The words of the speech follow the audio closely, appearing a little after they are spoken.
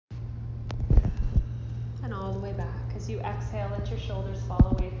As you exhale, let your shoulders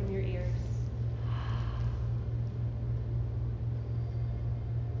fall away from your ears.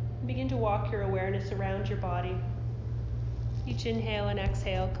 Begin to walk your awareness around your body. Each inhale and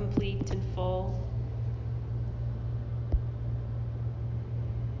exhale complete and full.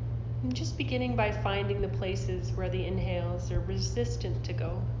 And just beginning by finding the places where the inhales are resistant to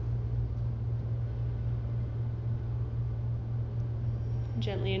go.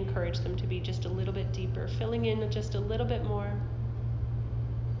 Gently encourage them to be just a little bit deeper, filling in just a little bit more.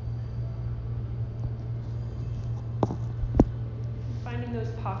 Finding those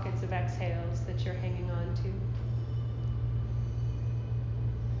pockets of exhales that you're hanging on to.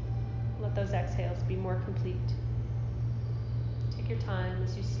 Let those exhales be more complete. Take your time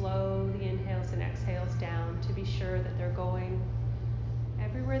as you slow the inhales and exhales down to be sure that they're going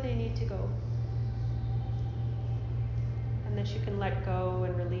everywhere they need to go. And that you can let go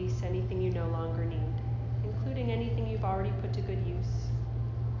and release anything you no longer need, including anything you've already put to good use.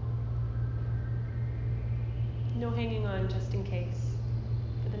 No hanging on just in case.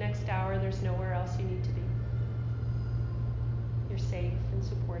 For the next hour, there's nowhere else you need to be. You're safe and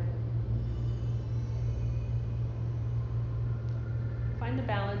supported. Find the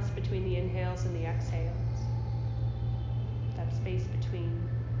balance between the inhales and the exhales. That space between.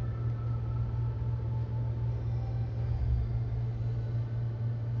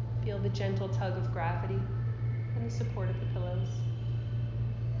 Feel the gentle tug of gravity and the support of the pillows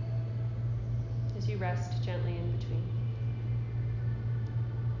as you rest gently in between.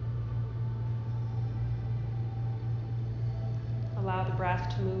 Allow the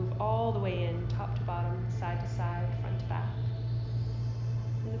breath to move all the way in, top to bottom, side to side, front to back,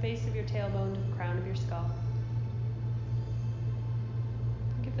 from the base of your tailbone to the crown of your skull.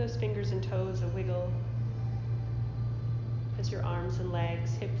 Give those fingers and toes a wiggle as your arms and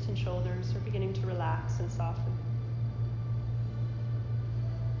legs, hips and shoulders are beginning to relax and soften.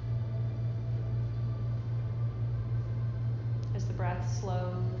 As the breath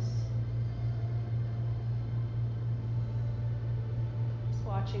slows, just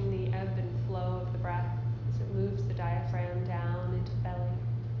watching the ebb and flow of the breath as it moves the diaphragm down into the belly.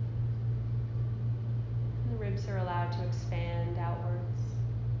 And the ribs are allowed to expand outwards.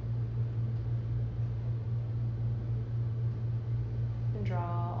 And draw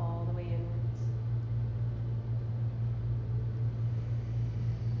all the way inwards.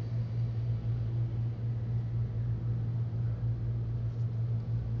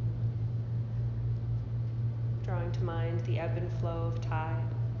 Drawing to mind the ebb and flow of tide.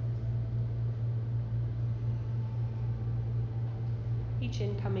 Each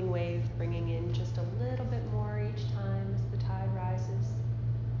incoming wave bringing in just a little bit more each time as the tide rises.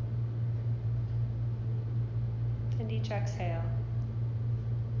 And each exhale,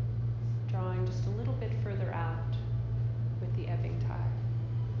 drawing just a little bit further out with the ebbing tide.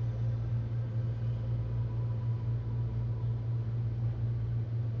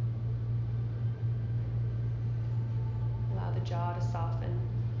 Allow the jaw to soften.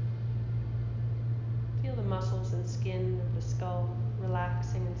 Feel the muscles and skin of the skull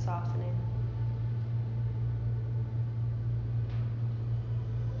relaxing and softening.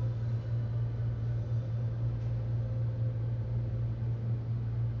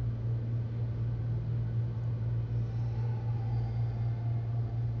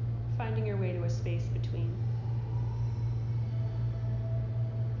 Finding your way to a space between.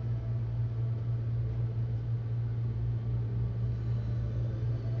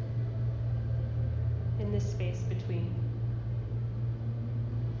 In this space between,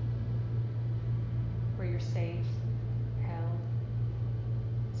 where you're safe, held,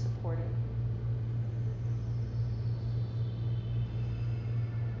 supported.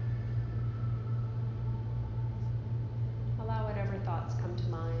 Allow whatever thoughts come to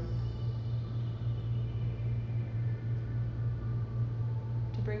mind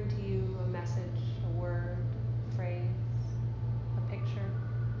to bring to you a message, a word, a phrase, a picture,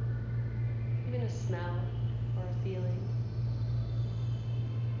 even a smell or a feeling.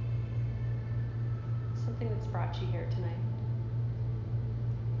 Something that's brought you here tonight.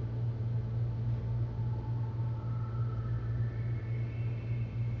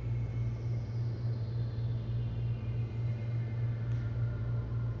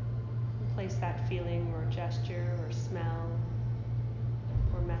 And place that feeling or gesture or smell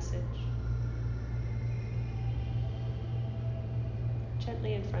or message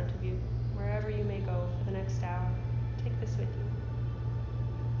gently in front of you, wherever you may go for the next hour. Take this with you.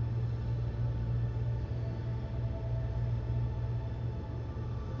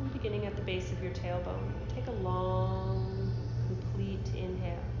 And beginning at the base of your tailbone, take a long, complete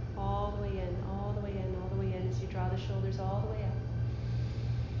inhale, all the way in, all the way in, all the way in as you draw the shoulders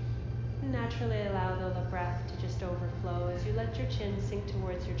naturally allow the breath to just overflow as you let your chin sink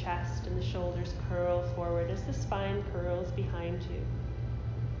towards your chest and the shoulders curl forward as the spine curls behind you.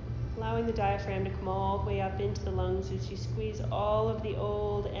 Allowing the diaphragm to come all the way up into the lungs as you squeeze all of the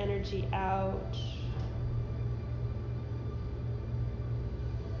old energy out.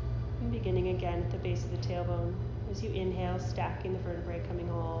 And beginning again at the base of the tailbone. As you inhale, stacking the vertebrae,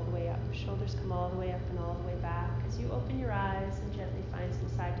 coming all the way up. Shoulders come all the way up and all the way back. As you open your eyes and gently find some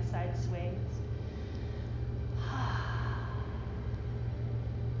side-to-side sways.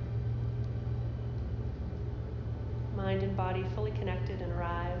 Mind and body fully connected and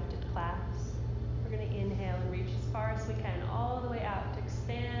arrived at class. We're going to inhale and reach as far as we can, all the way out.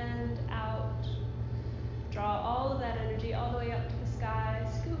 Expand out. Draw all of that energy all the way up to the sky,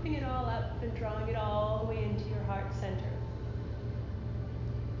 scooping it all up and drawing it all the way into your heart center.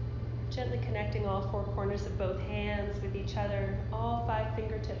 Gently connecting all four corners of both hands with each other, all 5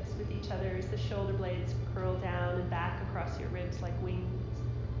 fingertips with each other as the shoulder blades curl down and back across your ribs like wings.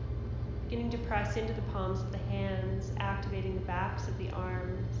 Beginning to press into the palms of the hands, activating the backs of the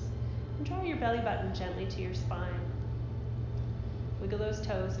arms, and draw your belly button gently to your spine. Wiggle those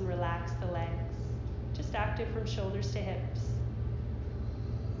toes and relax the legs. Just active from shoulders to hips.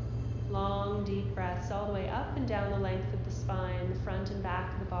 Long, deep breaths all the way up and down the length of the spine, the front and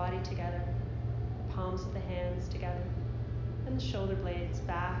back of the body together, the palms of the hands together, and the shoulder blades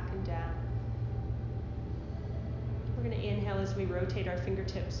back and down. We're going to inhale as we rotate our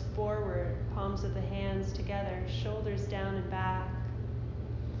fingertips forward, palms of the hands together, shoulders down and back.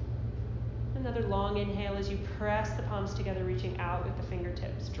 Another long inhale as you press the palms together, reaching out with the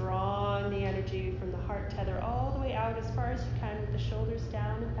fingertips, drawing the energy from the heart tether all the way out as far as you can with the shoulders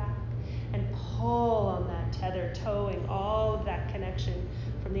down and back, and pull on that tether, towing all of that connection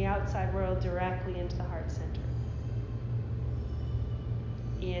from the outside world directly into the heart center.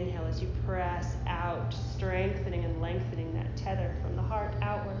 Inhale as you press out, strengthening and lengthening that tether from the heart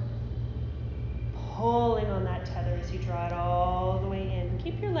outward. Pulling on that tether as you draw it all the way in.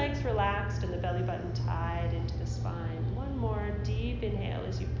 Keep your legs relaxed and the belly button tied into the spine. One more deep inhale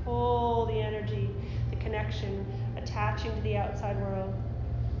as you pull the energy, the connection, attaching to the outside world.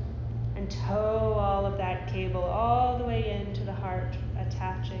 And tow all of that cable all the way into the heart,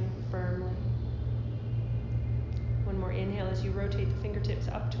 attaching firmly. One more inhale as you rotate the fingertips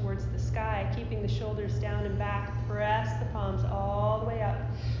up towards the sky, keeping the shoulders down and back. Press the palms all the way up.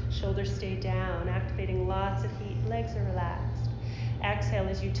 Shoulders stay down, activating lots of heat. Legs are relaxed. Exhale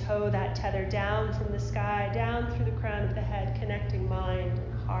as you tow that tether down from the sky, down through the crown of the head, connecting mind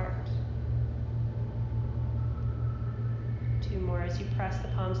and heart. 2 more as you press the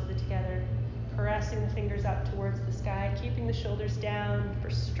palms of the together, pressing the fingers up towards the sky, keeping the shoulders down for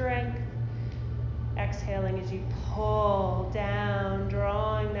strength. Exhaling as you pull down,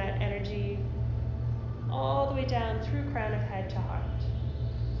 drawing that energy all the way down through crown of head to heart.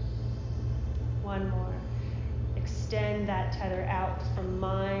 1 more. Extend that tether out from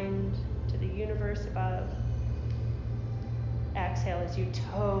mind to the universe above. Exhale as you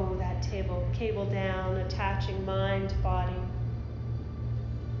tow that cable down, attaching mind to body.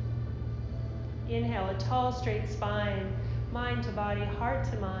 Inhale, a tall, straight spine, mind to body, heart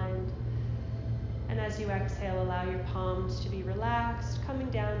to mind. And as you exhale, allow your palms to be relaxed, coming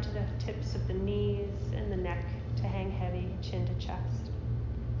down to the tips of the knees and the neck to hang heavy, chin to chest.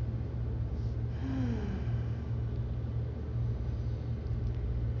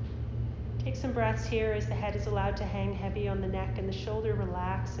 Take some breaths here as the head is allowed to hang heavy on the neck and the shoulder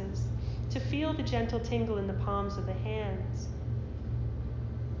relaxes, to feel the gentle tingle in the palms of the hands.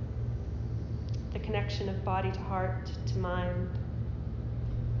 The connection of body to heart, to mind,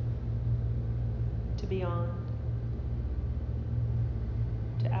 to beyond,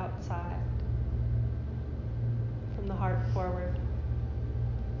 to outside, from the heart forward,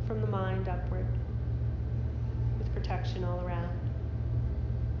 from the mind upward, with protection all around.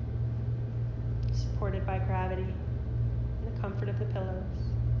 Supported by gravity and the comfort of the pillows,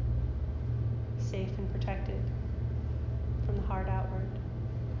 safe and protected from the heart outward,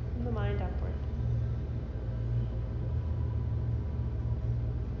 from the mind upward.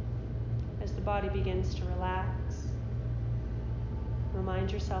 As the body begins to relax,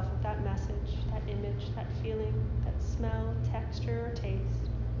 remind yourself of that message, that image, that feeling, that smell, texture, or taste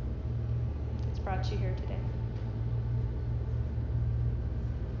that's brought you here today.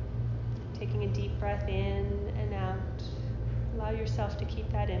 Taking a deep breath in and out, allow yourself to keep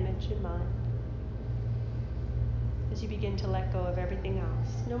that image in mind as you begin to let go of everything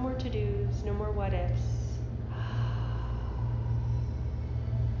else. No more to-dos, no more what-ifs.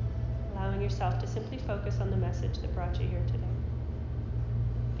 Allowing yourself to simply focus on the message that brought you here today.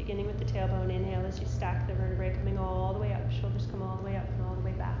 Begin beginning with the tailbone. Inhale as you stack the vertebrae, coming all the way up. Shoulders come all the way up and all the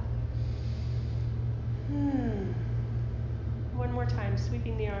way back. One more time,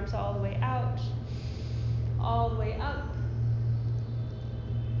 sweeping the arms all the way out, all the way up,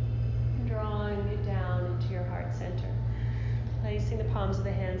 drawing it down into your heart center. Placing the palms of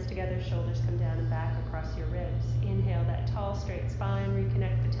the hands together, shoulders come down and back across your ribs. Inhale, that tall, straight spine.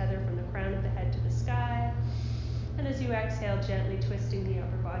 Reconnect the tether from the crown of the head to the sky. And as you exhale, gently twisting the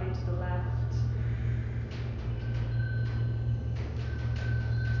upper body to the left.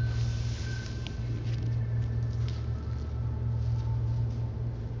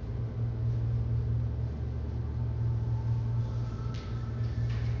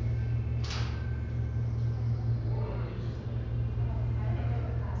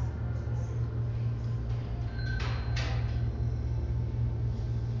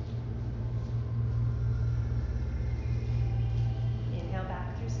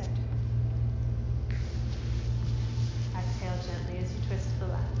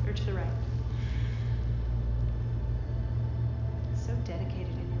 To the right. So dedicated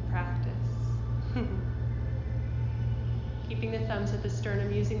in your practice. Keeping the thumbs at the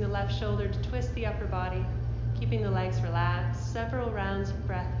sternum, using the left shoulder to twist the upper body, keeping the legs relaxed. Several rounds of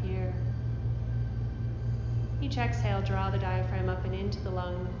breath here. Each exhale, draw the diaphragm up and into the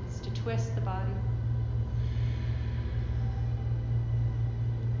lungs to twist the body.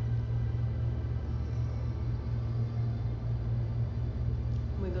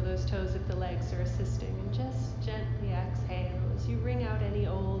 Wiggle those toes if the legs are assisting, and just gently exhale as you wring out any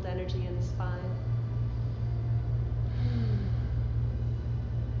old energy in the spine.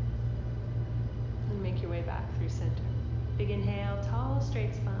 And make your way back through center. Big inhale, tall,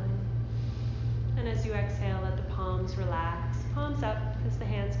 straight spine. And as you exhale, let the palms relax. Palms up as the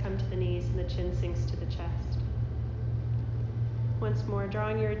hands come to the knees and the chin sinks to the chest. Once more,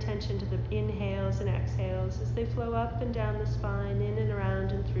 drawing your attention to the inhales and exhales as they flow up and down the spine, in and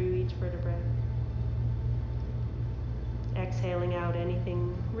around and through each vertebrae. Exhaling out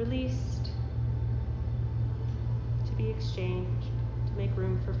anything released, to be exchanged, to make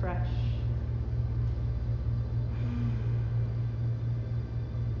room for fresh.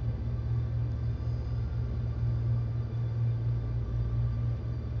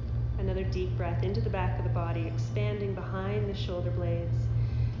 Another deep breath into the back of the body, expanding behind the shoulder blades.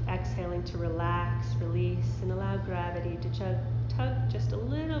 Exhaling to relax, release, and allow gravity to tug just a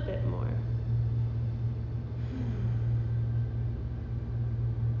little bit more.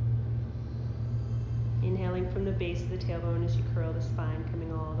 Inhaling from the base of the tailbone as you curl the spine,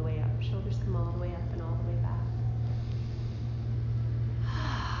 coming all the way up. Shoulders come all the way up and all the way back.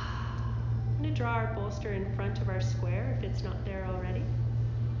 I'm going to draw our bolster in front of our square if it's not there already.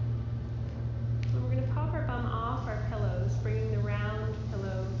 And we're going to pop our bum off our pillows, bringing the round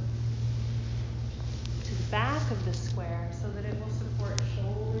pillow to the back of the square so that it will support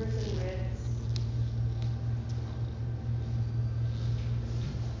shoulders and ribs.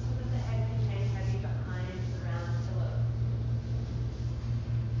 So that the head can hang heavy behind the round pillow.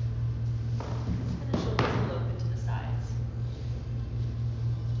 And the shoulders will open to the sides.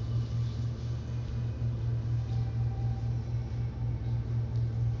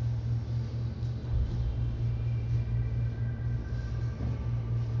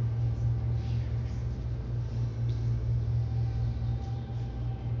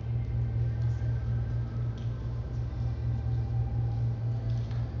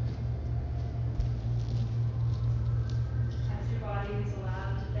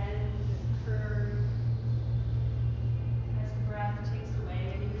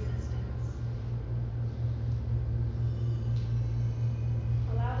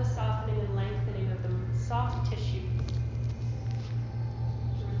 Soft tissues.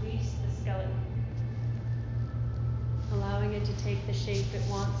 Release the skeleton, allowing it to take the shape it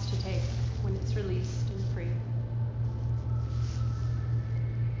wants to take when it's released and free.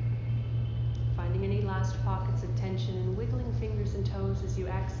 Finding any last pockets of tension and wiggling fingers and toes as you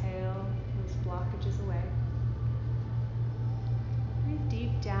exhale those blockages away. Breathe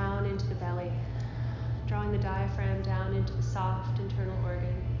deep down into the belly, drawing the diaphragm down into the soft internal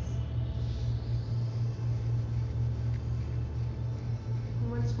organs.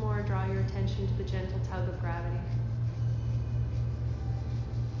 And once more, draw your attention to the gentle tug of gravity.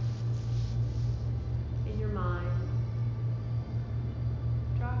 In your mind,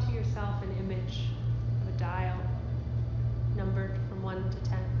 draw to yourself an image of a dial numbered from 1 to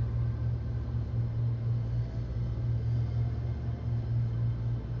 10.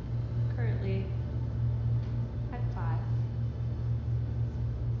 Currently at 5.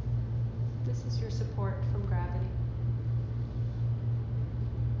 This is your support from gravity.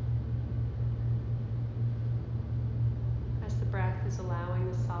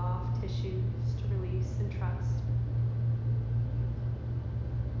 allowing the soft tissues to release and trust.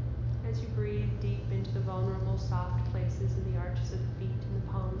 As you breathe deep into the vulnerable, soft places in the arches of the feet and the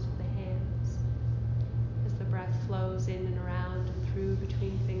palms of the hands, as the breath flows in and around and through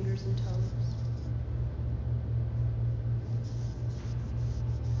between fingers and toes.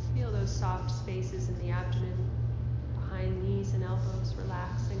 Feel those soft spaces in the abdomen, behind knees and elbows,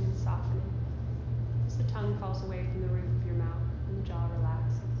 relaxing and softening as the tongue falls away from the roof of your mouth and the jaw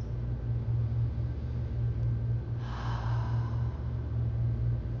relaxes.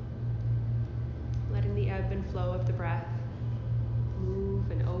 Letting the ebb and flow of the breath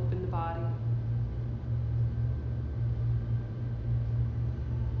move and open the body.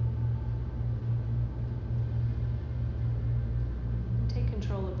 Take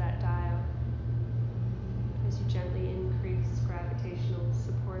control of that dial as you gently increase gravitational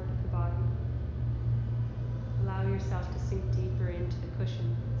support of the body. Allow yourself to sink deeper into the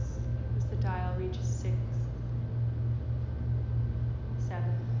cushions as the dial reaches 6, 7,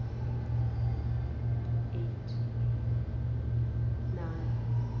 8, 9,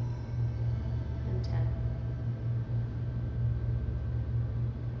 and 10.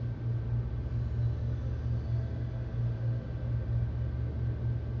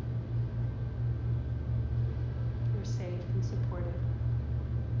 You're safe and supported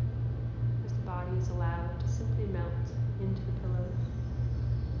as the body is allowed to simply melt into the pillows,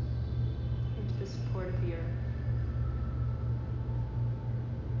 into the support of the earth.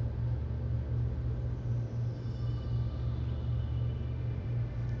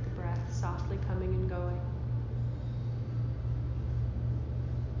 The breath softly coming and going.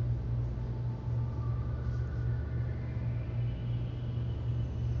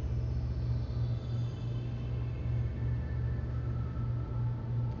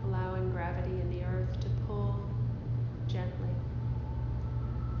 Allowing gravity in the earth to pull gently.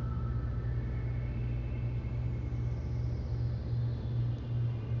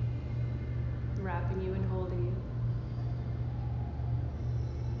 Wrapping you and holding you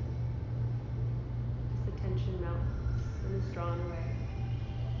as the tension melts and is drawn away.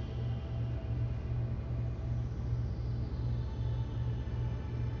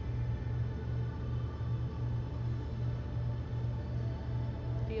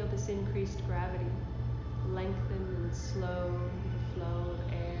 Feel this increased gravity lengthen and slow the flow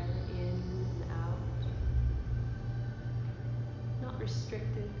of air in and out. Not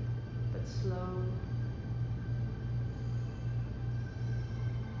restricted, but slow.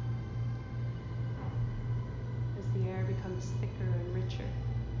 As the air becomes thicker and richer,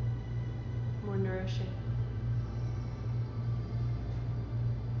 more nourishing,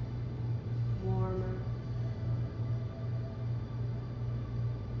 warmer.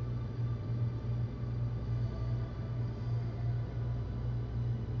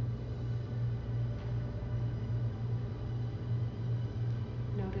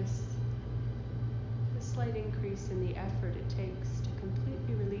 Notice the slight increase in the effort it takes to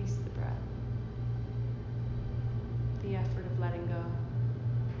completely release the breath. The effort of letting go.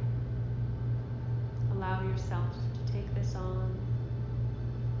 Allow yourself to take this on,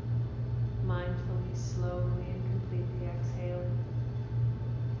 mindfully, slowly, and completely exhaling.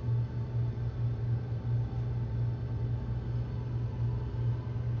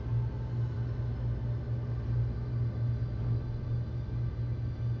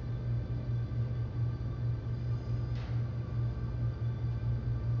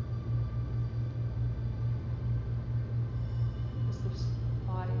 This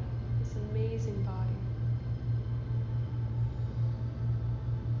body, this amazing body,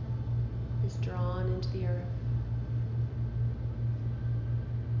 is drawn into the earth.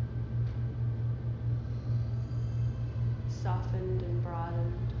 Softened and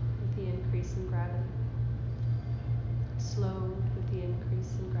broadened with the increase in gravity. Slowed with the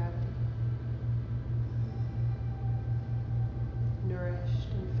increase in gravity. Nourished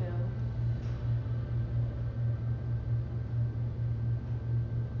and filled.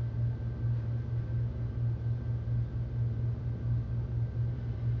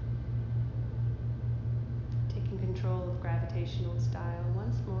 Taking control of gravitational style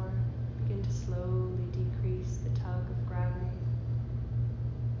once more, begin to slowly decrease the tug of gravity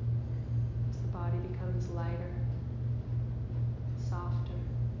as the body becomes lighter, softer.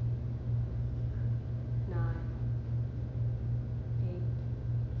 9, 8,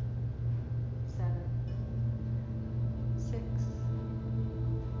 7, 6,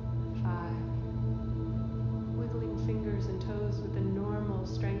 5. Wiggling fingers and toes with the normal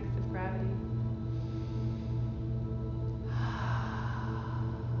strength of gravity.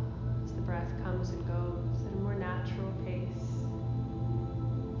 As the breath comes and goes at a more natural pace,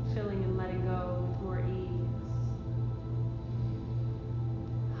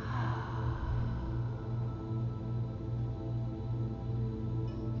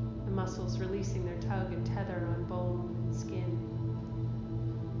 muscles releasing their tug and tether on bone and skin.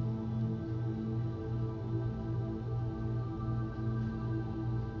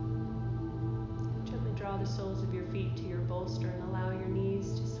 Gently draw the soles of your feet to your bolster and allow your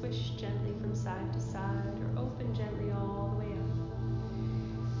knees to swish gently from side to side or open gently all the way up.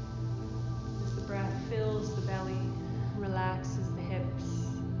 As the breath fills the belly, relaxes the hips.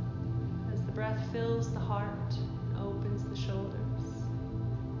 As the breath fills the heart, opens the shoulders.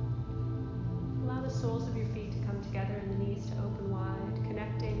 Allow the soles of your feet to come together and the knees to open wide,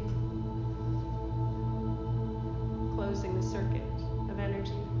 connecting, closing the circuit of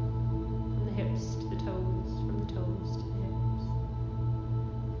energy from the hips to the toes, from the toes to the hips.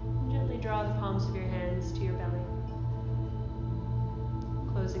 And gently draw the palms of your hands to your belly,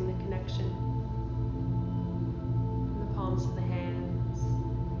 closing the connection from the palms of the hands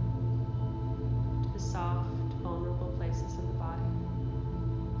to the soft, vulnerable places of the body.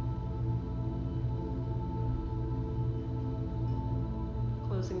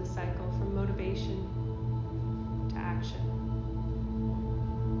 Closing the cycle from motivation to action,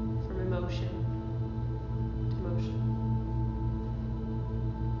 from emotion to motion.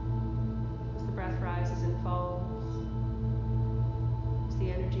 As the breath rises and falls, as the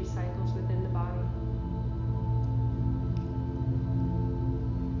energy cycles within the body,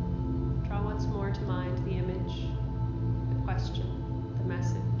 draw once more to mind the image, the question, the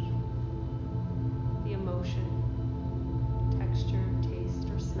message, the emotion, texture, taste,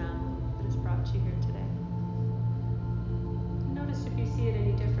 or smell that has brought you here today. Notice if you see it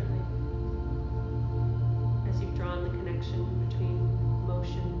any differently as you've drawn the connection between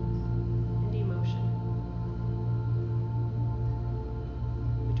motion and emotion,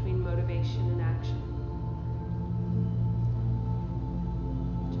 between motivation and action.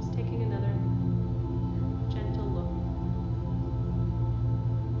 Just taking another gentle look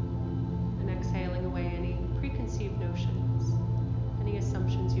and exhaling away any preconceived notions, any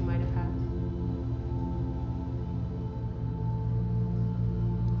assumptions you might have had.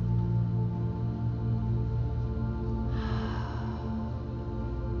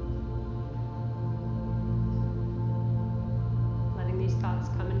 Letting these thoughts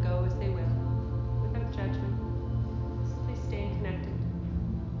come and go as they will, without judgment, simply staying connected.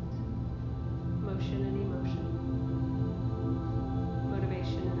 Motion and emotion,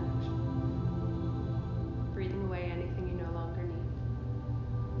 motivation and action. Breathing away anything you no longer need.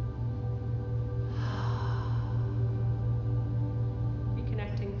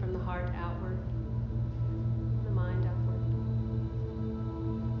 Reconnecting from the heart outward, the mind upward.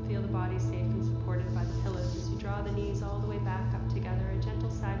 Feel the body safe and supported by the pillows as you draw the knees all the way back up together, a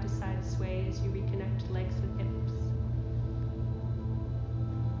gentle side-to-side sway as you reconnect legs with hips.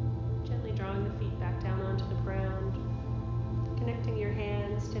 Gently drawing the feet back down onto the ground, connecting your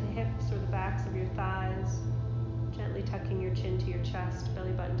hands to the hips or the backs of your thighs, gently tucking your chin to your chest,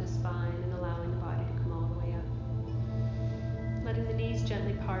 belly button to spine, and allowing the body to come all the way up. Letting the knees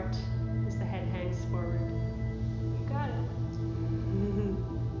gently part as the head hangs forward. You got it.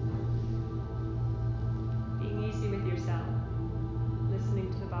 Being easy with yourself, listening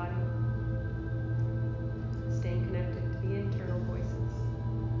to the body, staying connected to the internal voices.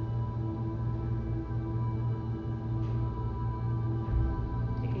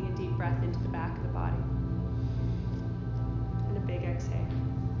 Taking a deep breath into the back of the body. And a big exhale.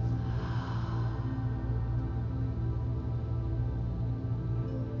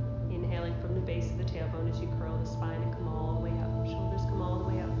 Inhaling from the base of the tailbone as you curl the spine and come all the way up. Shoulders come all the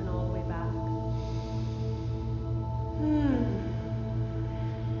way up and all the way back.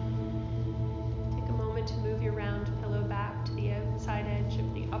 Take a moment to move your round pillow back to the outside edge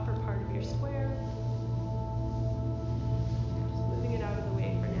of the upper part of your square. Just moving it out of the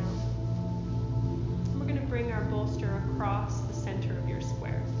way for now. And we're going to bring our bolster across the center of your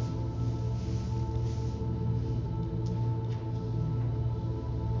square.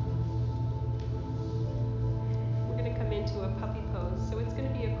 We're going to come into a puppy pose, so it's going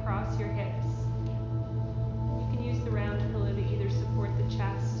to be across your hips. You can use the round pillow to either support the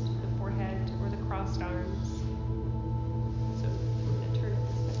chest, the forehead, or the crossed arms. So we're going to turn it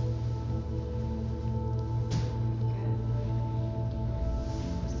this way. Good.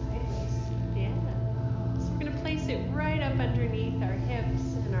 Sideways. Yeah. So we're going to place it right up underneath our hips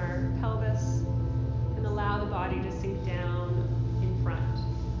and our pelvis and allow the body to sink down in front.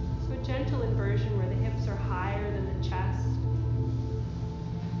 So a gentle inversion where the hips are higher than the chest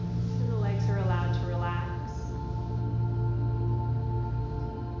and the legs are allowed to relax.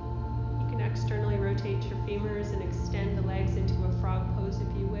 You can externally rotate your femurs and extend the legs into a frog pose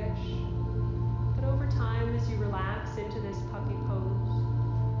if you wish. But over time, as you relax into this puppy pose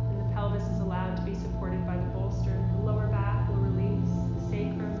and the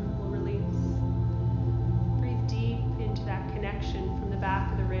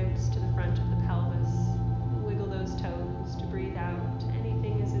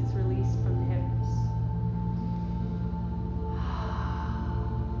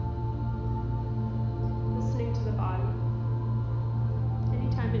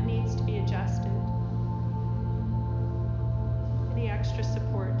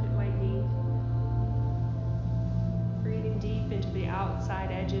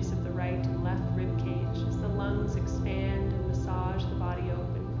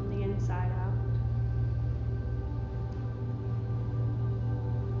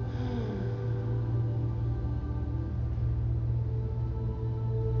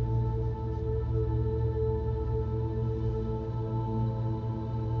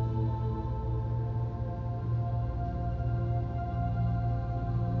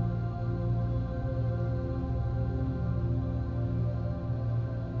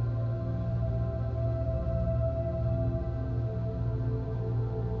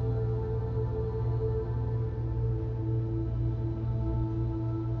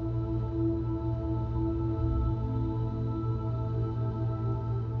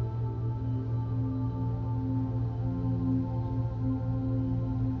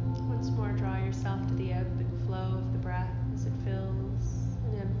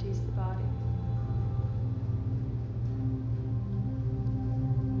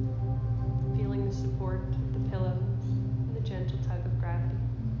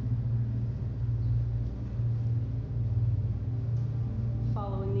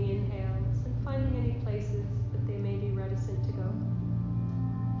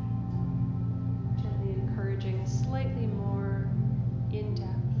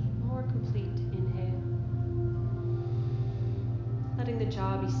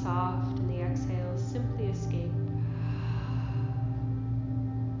jaw be soft and the exhales simply escape.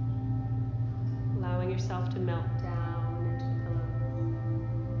 Allowing yourself to melt down into the pillows.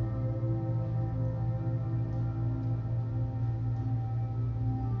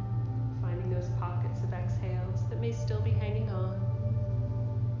 Finding those pockets of exhales that may still be hanging on.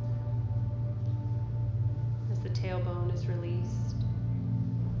 As the tailbone is released,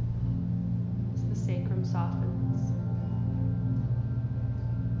 as the sacrum softens,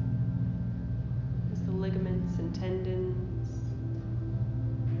 as the ligaments and tendons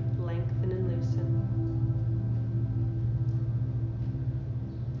lengthen and loosen.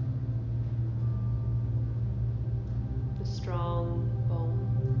 The strong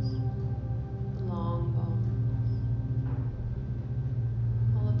bones, the long bones,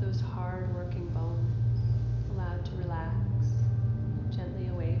 all of those hard-working bones allowed to relax gently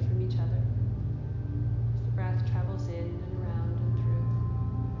away from each other as the breath travels in and around and through.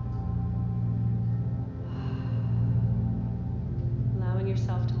 Allowing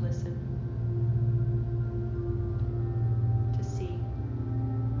yourself to listen, to see,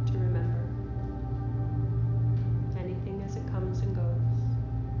 to remember anything as it comes and goes.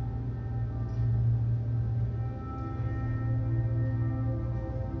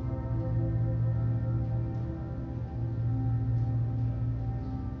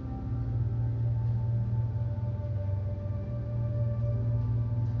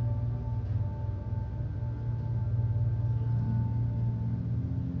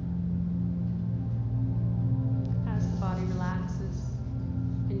 As the body relaxes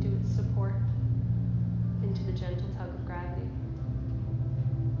into its support, into the gentle tug of gravity,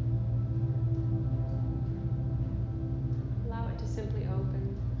 allow it to simply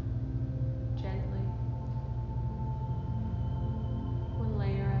open gently, one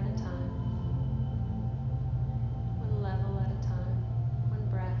layer at a time, one level at a time, one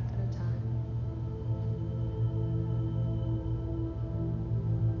breath at a time.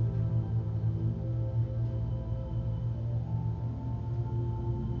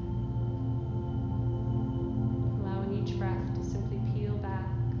 Allowing each breath to simply peel back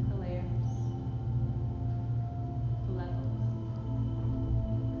the layers, the levels.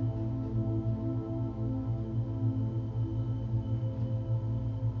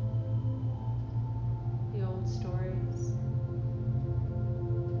 The old stories,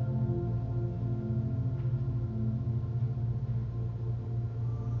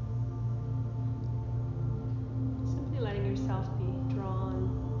 simply letting yourself be drawn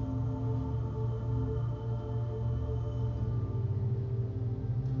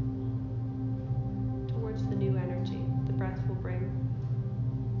towards the new energy the breath will bring.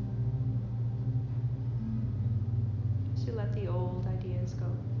 As you let the old ideas go.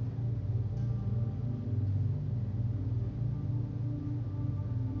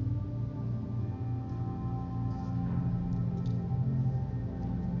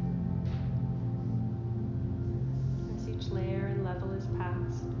 As each layer and level is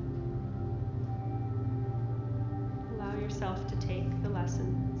passed, allow yourself to take the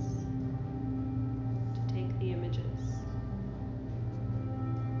lessons, to take the images,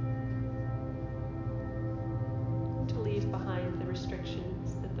 to leave behind the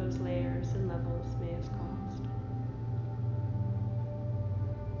restrictions that those layers and levels may have caused.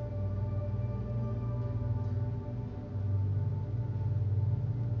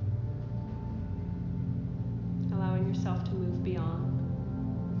 Allowing yourself to move beyond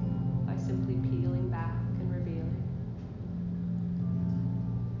by simply peeling back and revealing.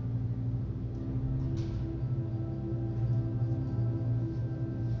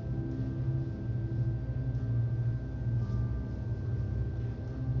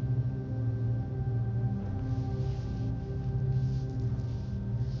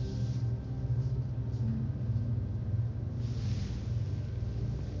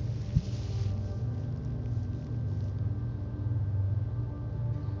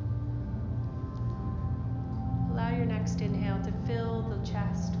 Allow your next inhale to fill the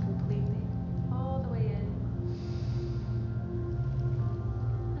chest completely, all the way in.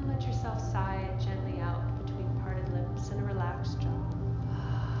 And let yourself sigh it gently out between parted lips and a relaxed jaw.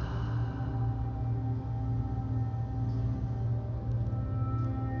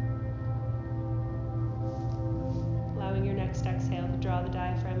 Allowing your next exhale to draw the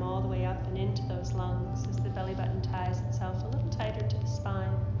diaphragm all the way up and into those lungs as the belly button ties itself a little tighter to the spine.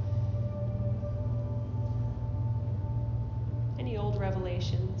 Any old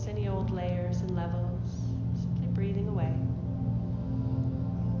revelations, any old layers and levels, simply breathing away.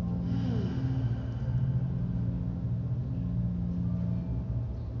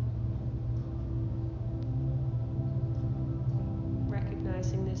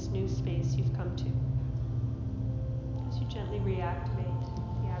 space you've come to. As you gently reactivate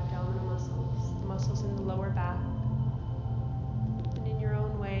the abdominal muscles, the muscles in the lower back, and in your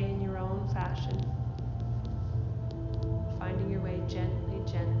own way, in your own fashion, finding your way gently,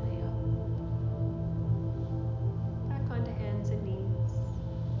 gently up. Back onto hands and knees,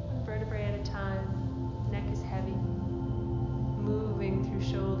 one vertebrae at a time. Neck is heavy, moving through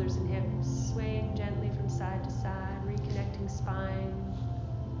shoulders and hips, swaying gently from side to side, reconnecting spine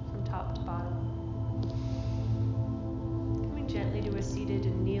from top to bottom. Coming gently to a seated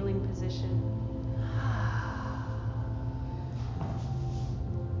and kneeling position.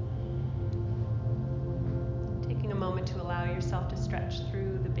 Taking a moment to allow yourself to stretch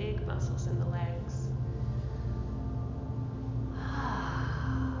through the big muscles in the legs.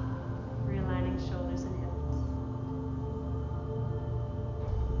 Realigning shoulders and hips.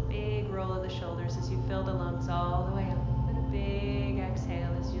 Big roll of the shoulders as you fill the lungs all the way up. And a big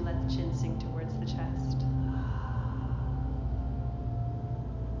exhale as you let the chin sink towards the chest.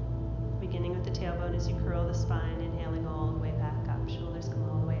 Beginning with the tailbone as you curl the spine, inhaling all the way back up. Shoulders come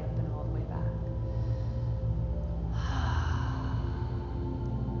all the way up and all the way back.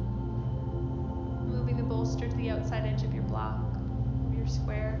 Moving the bolster to the outside edge of your block, of your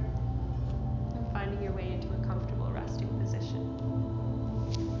square, and finding your way into a comfortable resting position.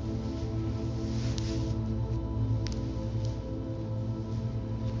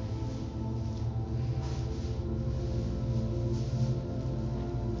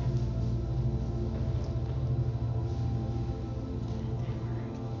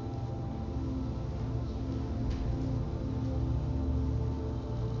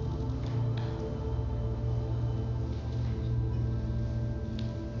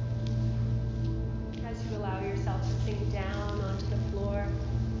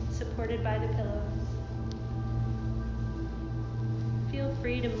 Supported by the pillows. Feel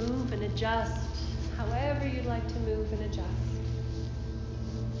free to move and adjust however you'd like to move and adjust.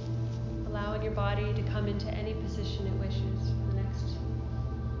 Allowing your body to come into any position it wishes for the next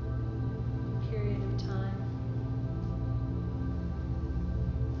period of time.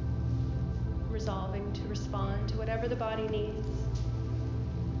 Resolving to respond to whatever the body needs.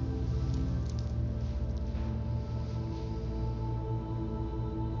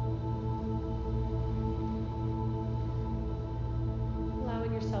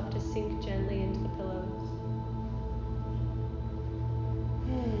 To sink gently into the pillows.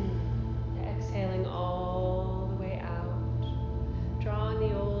 Exhaling all the way out. Drawing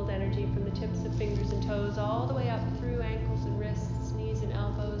the old energy from the tips of fingers and toes all the way up through ankles and wrists, knees and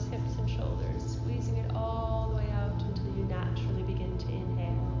elbows, hips and shoulders. Squeezing it all the way out until you naturally begin to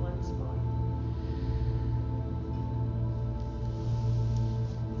inhale once more.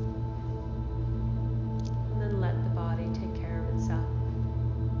 And then let the body take care of itself.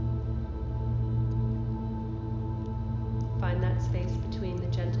 Find that space between the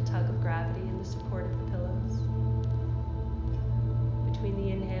gentle tug of gravity and the support of the pillows, between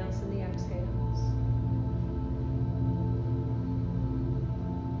the inhales and the exhales,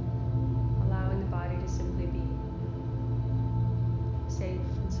 allowing the body to simply be safe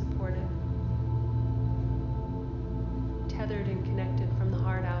and supported, tethered and connected from the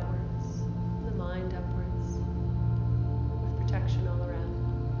heart outwards, the mind upwards, with protection all around.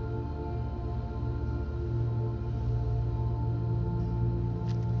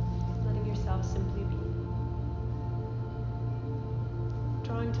 Simply be.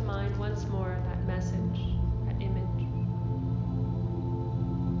 Drawing to mind once more that message, that image.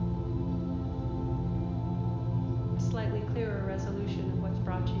 A slightly clearer resolution of what's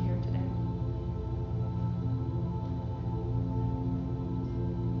brought you here today.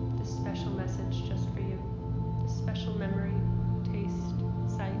 This special message just for you. This special memory, taste,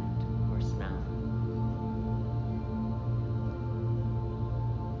 sight, or smell.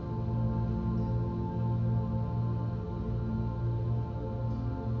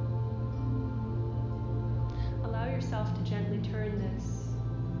 To gently turn this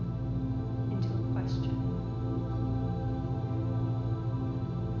into a question.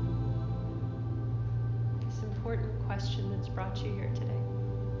 This important question that's brought you here today.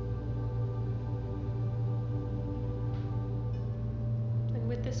 And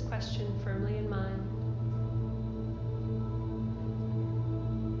with this question firmly in mind,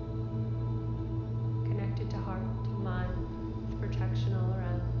 connected to heart and mind, with protection all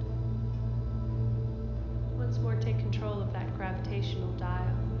around. Once more, take control of that gravitational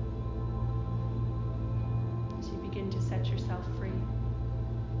dial as you begin to set yourself free.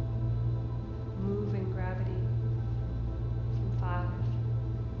 Moving gravity from 5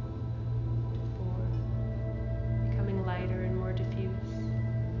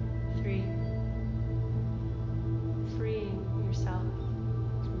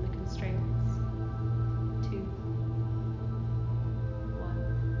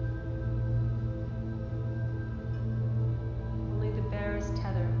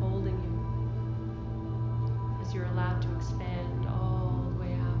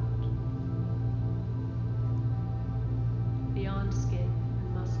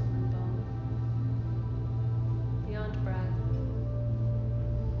 beyond breath,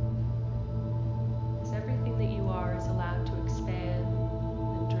 as everything that you are is allowed to expand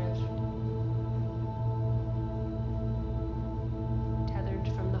and drift, tethered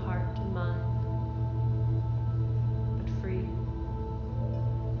from the heart and mind, but free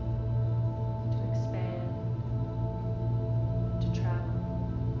to expand, to travel,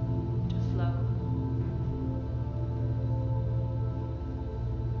 to flow,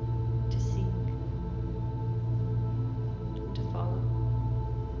 to seek, and to follow.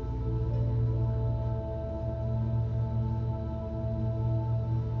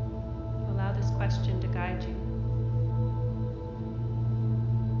 Allow this question to guide you.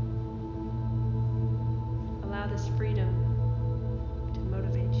 Allow this freedom to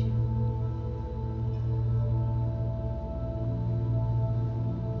motivate you.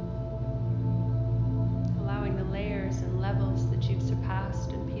 Allowing the layers and levels that you've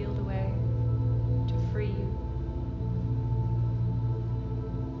surpassed and peeled away to free you.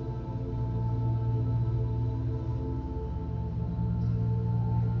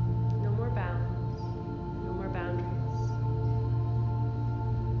 No more bounds, no more boundaries.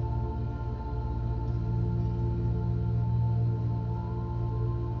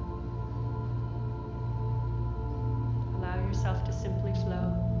 Allow yourself to simply flow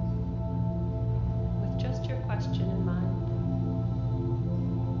with just your question in mind.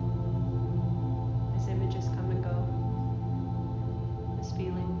 As images come and go, as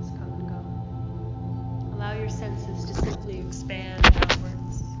feelings come and go. Allow your senses to simply expand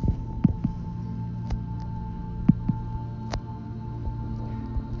outwards.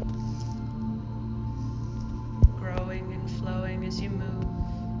 Growing and flowing as you move.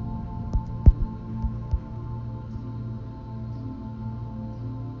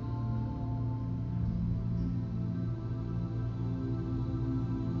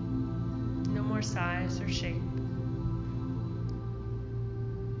 No more size or shape.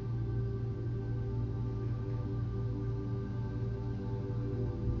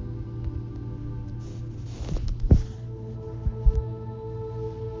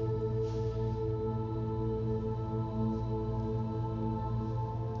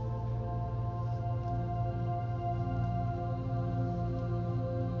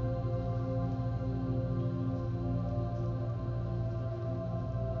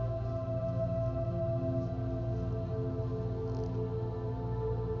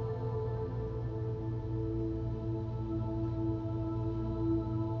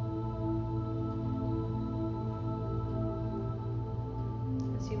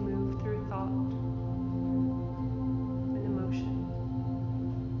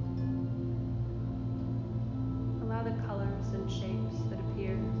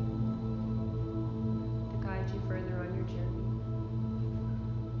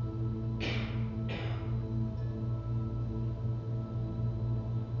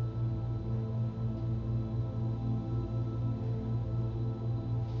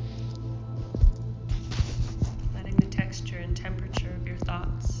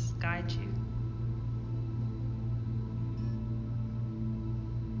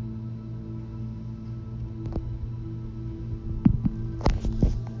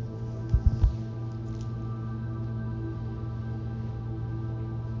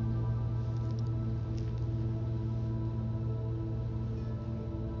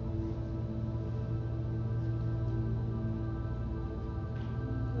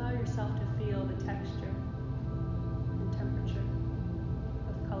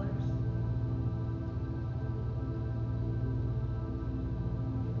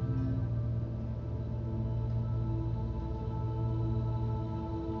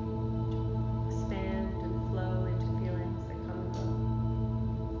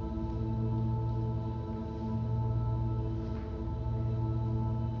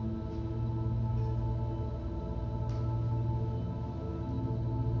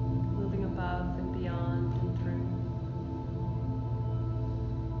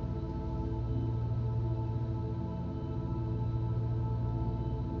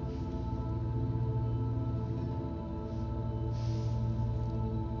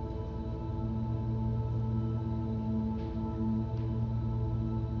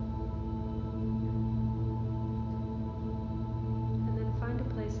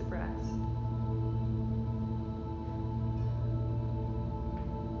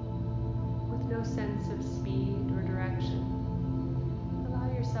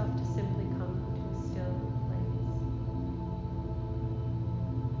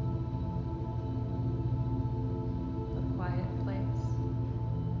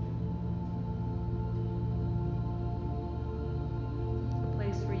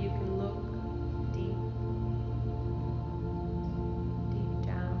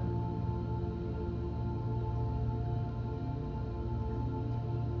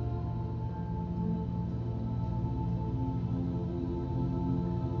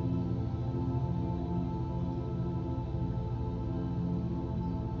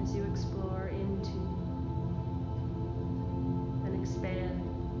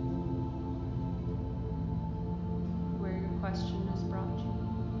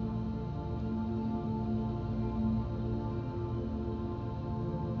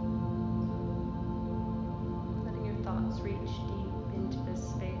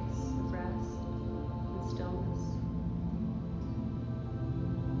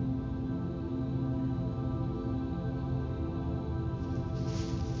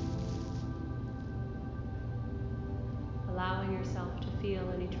 feel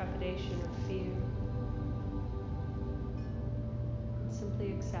any trepidation or fear. And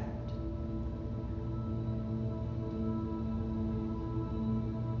simply accept.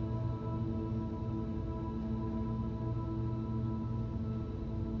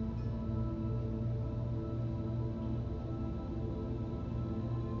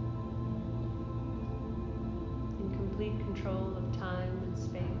 In complete control of time and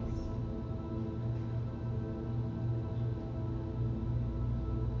space.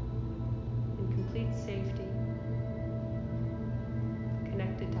 Complete safety,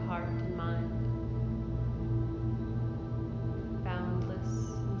 connected to heart and mind, boundless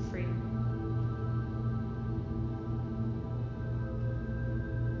and free.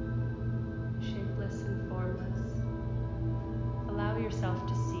 Shapeless and formless. Allow yourself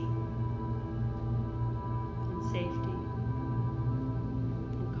to see in safety,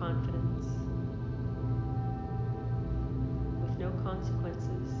 in confidence, with no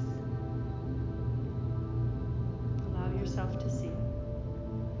consequences. Allow yourself to see.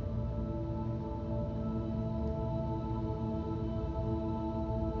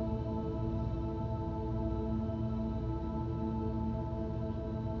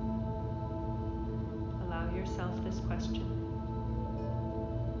 Allow yourself this question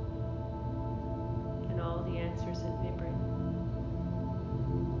and all the answers it may bring.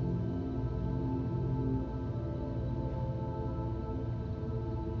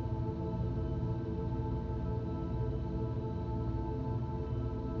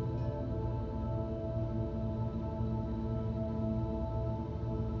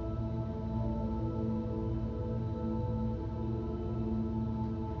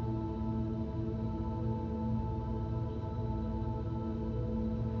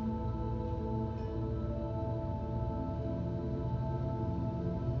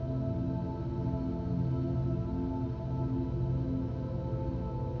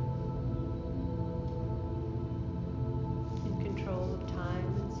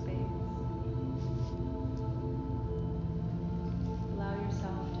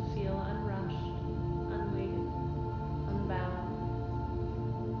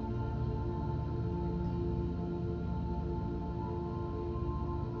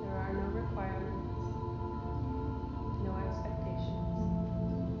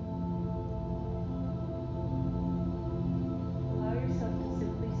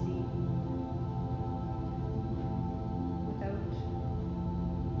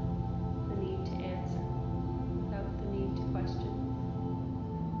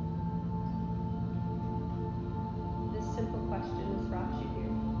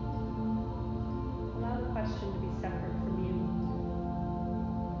 To be separate from you.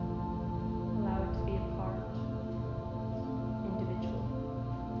 Allow it to be apart, individual.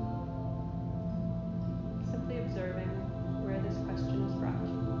 Simply observing where this question has brought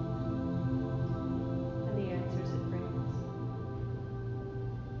you and the answers it brings.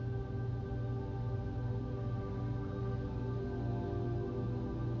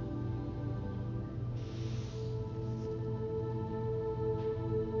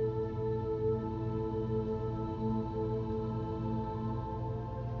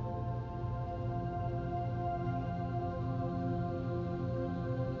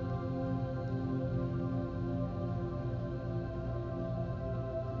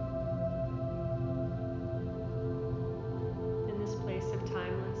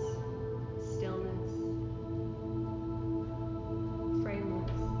 Timeless, stillness,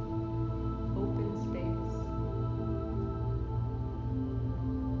 frameless, open space.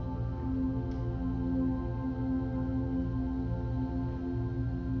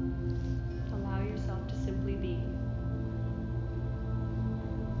 Allow yourself to simply be.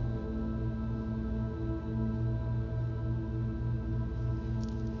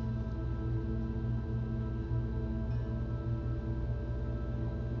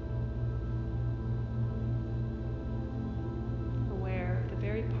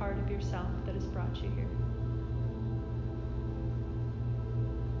 Part of yourself that has brought you here.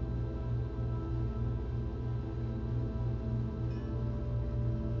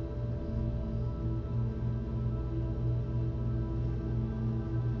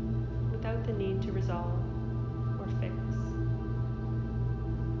 Without the need to resolve or fix.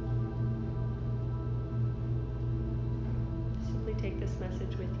 Simply take this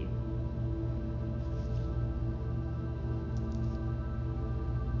message with you.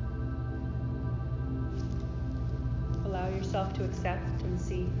 Allow yourself to accept and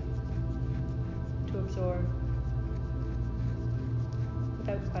see, to absorb,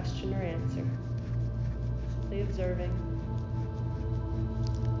 without question or answer, simply observing.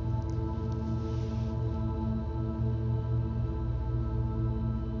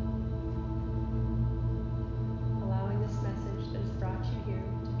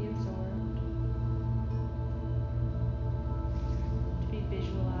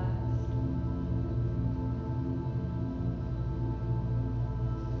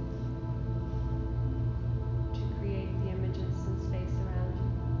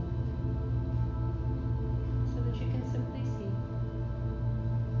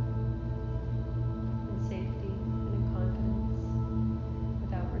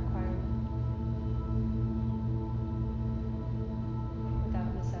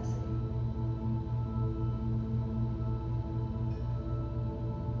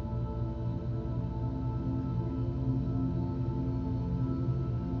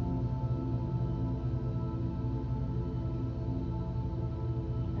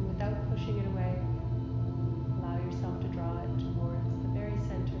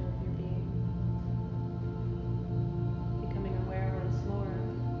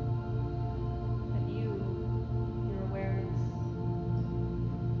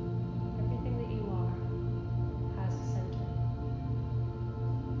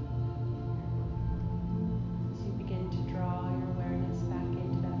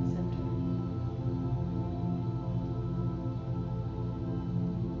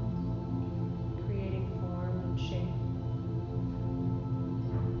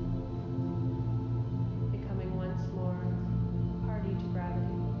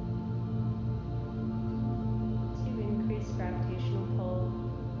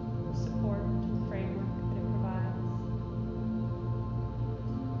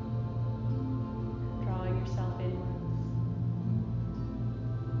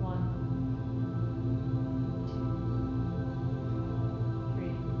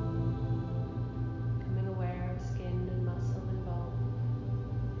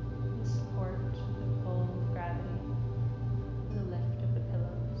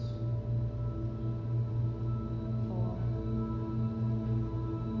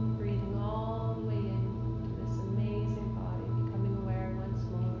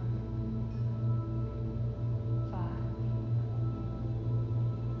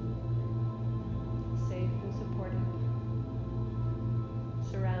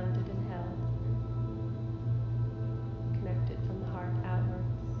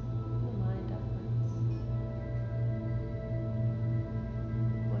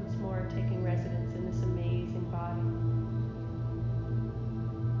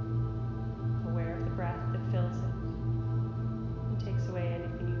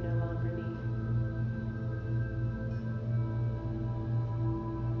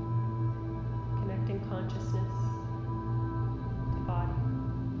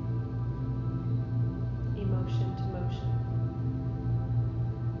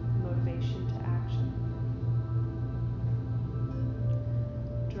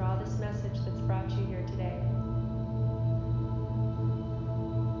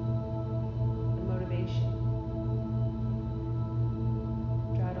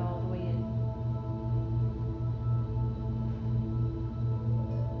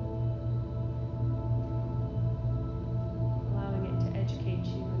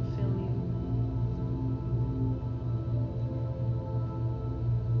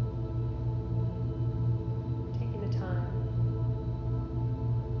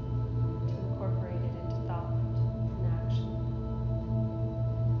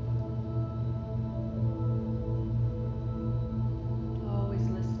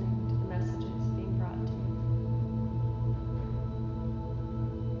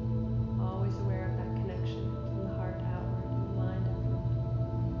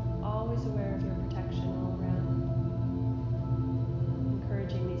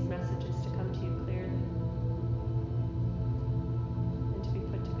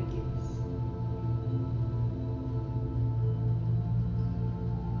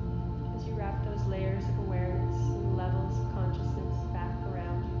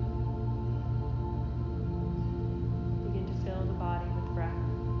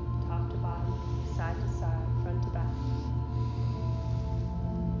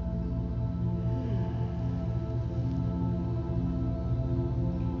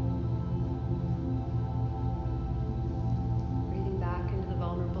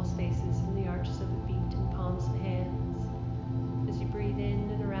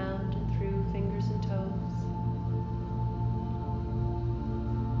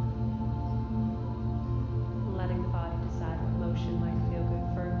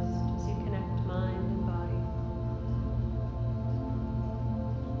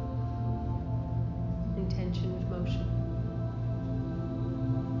 intention with motion.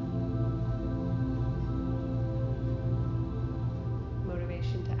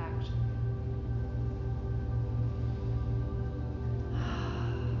 Motivation to action.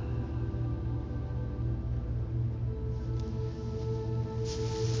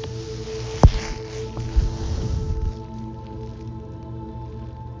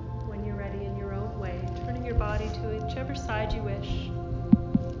 When you're ready in your own way, turning your body to whichever side you wish.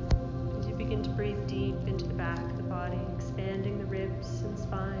 As you begin to breathe deep into the back of the body, expanding the ribs and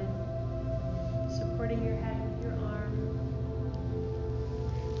spine, supporting your head with your arm,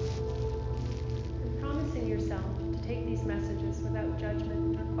 and promising yourself to take these messages without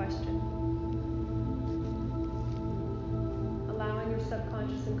judgment or question. Allowing your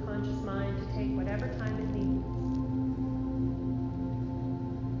subconscious and conscious mind to take whatever time it needs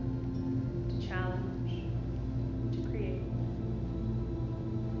to challenge, to create.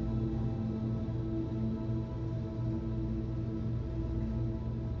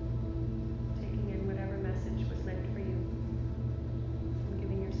 Taking in whatever message was meant for you, and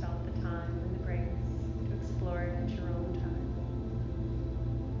giving yourself the time and the grace to explore it at your own time,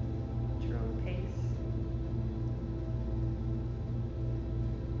 at your own pace,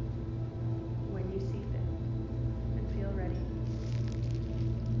 when you see fit and feel ready.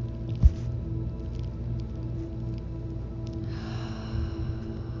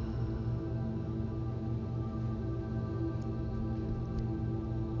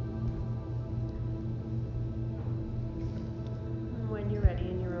 When you're ready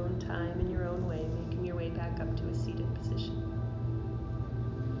in your own time, in your own way, making your way back up to a seated position.